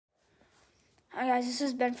Hi guys, this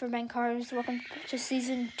is Ben from Ben Cars. Welcome to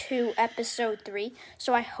Season 2, Episode 3.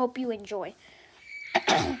 So I hope you enjoy.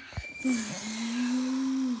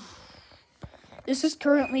 This is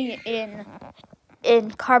currently in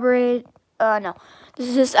carbureted, no.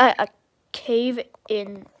 This is a cave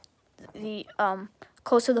in the,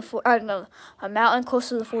 close to the, a mountain close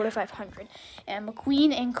to the 4500. And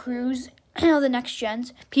McQueen and Cruz, the next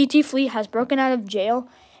gens, PT Flea has broken out of jail,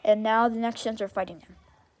 and now the next gens are fighting him.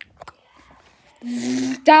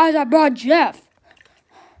 Guys, I brought Jeff.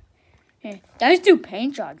 Hey, nice do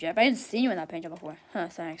paint job, Jeff. I didn't see you in that paint job before. Huh,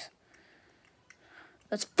 thanks.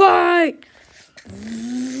 Let's fight!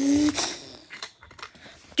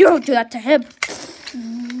 You don't do that to him.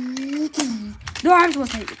 No, I'm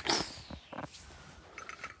supposed to hit you.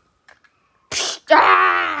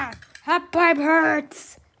 Ah! That pipe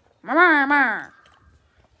hurts.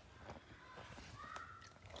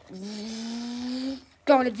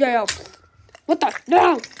 Going to jail. What the?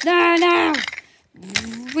 No! No, no!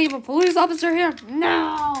 We have a police officer here?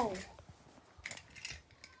 No!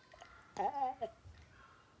 I'm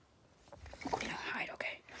going to hide,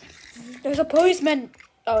 okay. There's a policeman.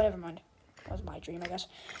 Oh, never mind. That was my dream, I guess.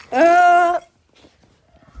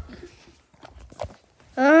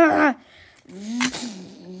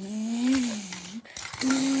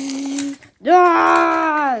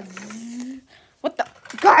 What the?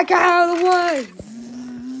 Get out of the way!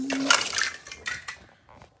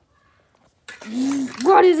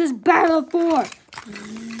 What is this battle for?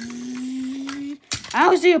 I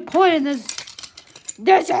don't see a point in this.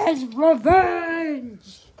 This is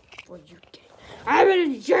revenge for you kids. I've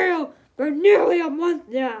been in jail for nearly a month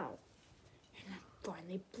now. And I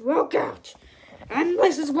finally broke out. And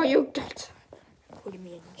this is what you get. Putting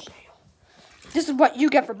me in jail. This is what you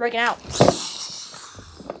get for breaking out.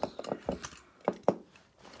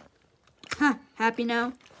 Huh, happy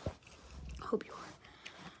now? Hope you are.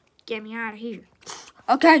 Get me out of here.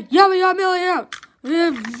 Okay, yummy out.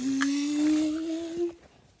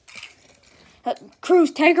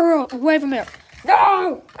 Cruz, take her away from here.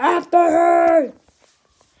 No! After her!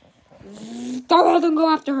 Don't let them go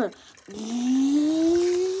after her.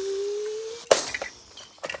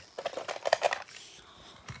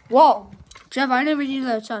 Whoa. Jeff, I never knew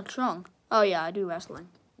that sound strong. Oh, yeah, I do wrestling.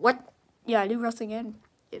 What? Yeah, I do wrestling and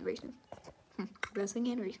racing. Wrestling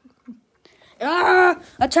and racing.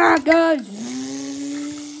 Attack, guys!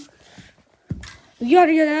 You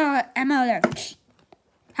gotta get out of there.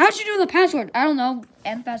 How'd you do the password? I don't know.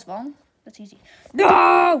 M fast phone? That's easy.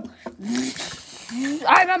 No!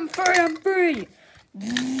 I'm free.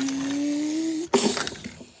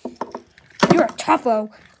 You're a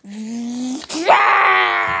tougho. Yeah!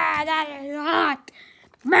 That is hot.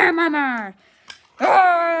 Mama.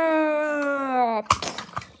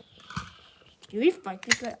 Do you fight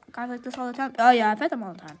these guys like this all the time? Oh, yeah, I fight them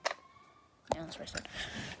all the time. Yeah, that's right.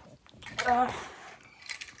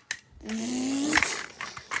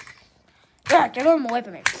 Yeah, get them away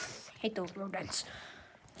from me. Hate those rodents.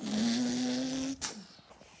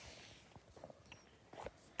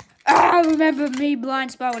 I remember me, Blind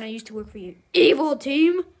Spot, when I used to work for you. Evil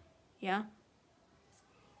team? Yeah.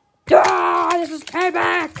 This is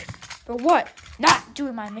payback! For what? Not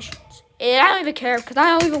doing my missions. And I don't even care, because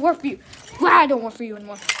I don't even work for you. Well, I don't work for you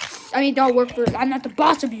anymore. I mean, don't work for... I'm not the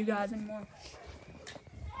boss of you guys anymore.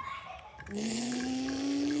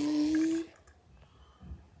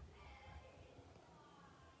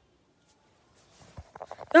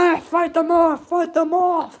 Fight them off! Fight them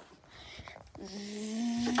off!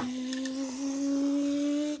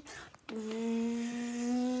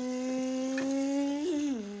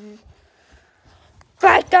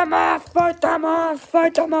 Fight them off! Fight them off!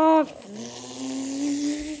 Fight them off!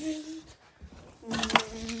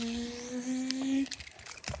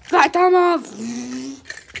 Fight them off!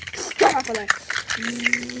 Get off of there!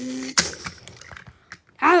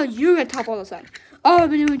 How did you get top all of a sudden? Oh,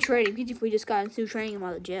 I've been doing trading. PT just got into training him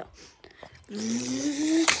out of jail.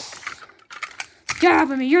 Get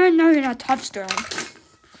off of me. You're not touchstone.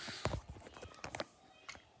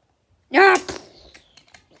 Yeah.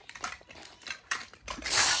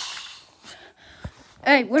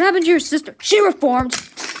 Hey, what happened to your sister? She reformed.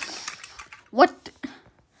 What?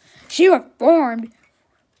 She reformed.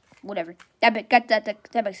 Whatever. That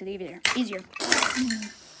makes it easier.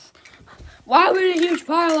 Why would a huge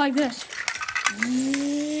pile like this?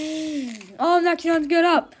 Oh, next one's get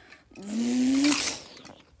up.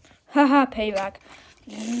 Haha, payback.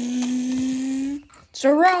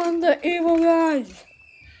 Surround the evil guys.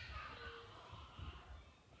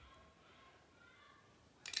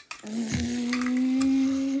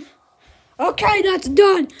 Okay, that's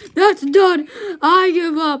done. I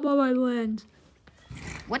give up on my land.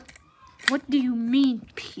 What do you mean,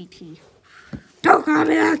 PT? Don't call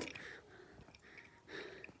me that!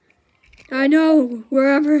 I know,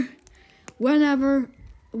 whenever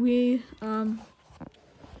we,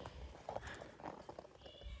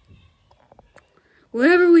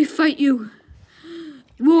 whenever we fight you,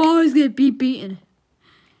 we'll always get beaten.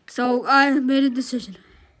 So I made a decision.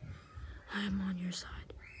 I am on your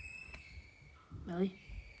side. Really?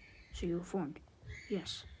 So you reformed?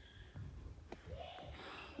 Yes.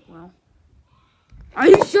 Well, are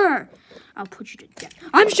you sure? I'll put you to death.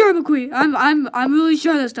 I'm sure, McQueen. I'm really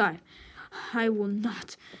sure this time. I will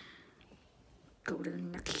not go to the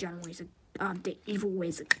next gen ways, the evil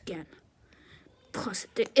ways again. Plus,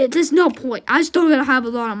 there's no point. I still gotta have a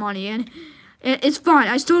lot of money, and it's fine.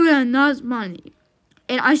 I still get enough money,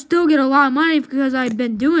 and I still get a lot of money because I've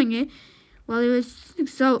been doing it. Well, it was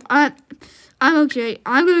so I'm okay.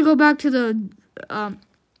 I'm gonna go back to the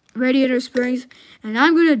Radiator Springs, and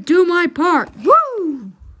I'm gonna do my part.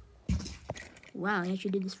 Woo! Wow, I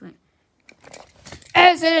actually did this right.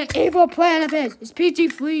 Is it an evil plan of his? Is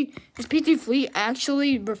PT Flea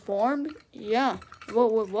actually reformed? Yeah.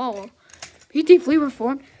 Whoa. PT Flea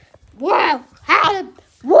reformed? Wow!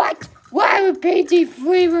 What? Why would PT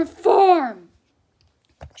Flea reform?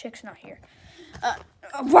 Chick's not here.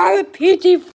 Why would PT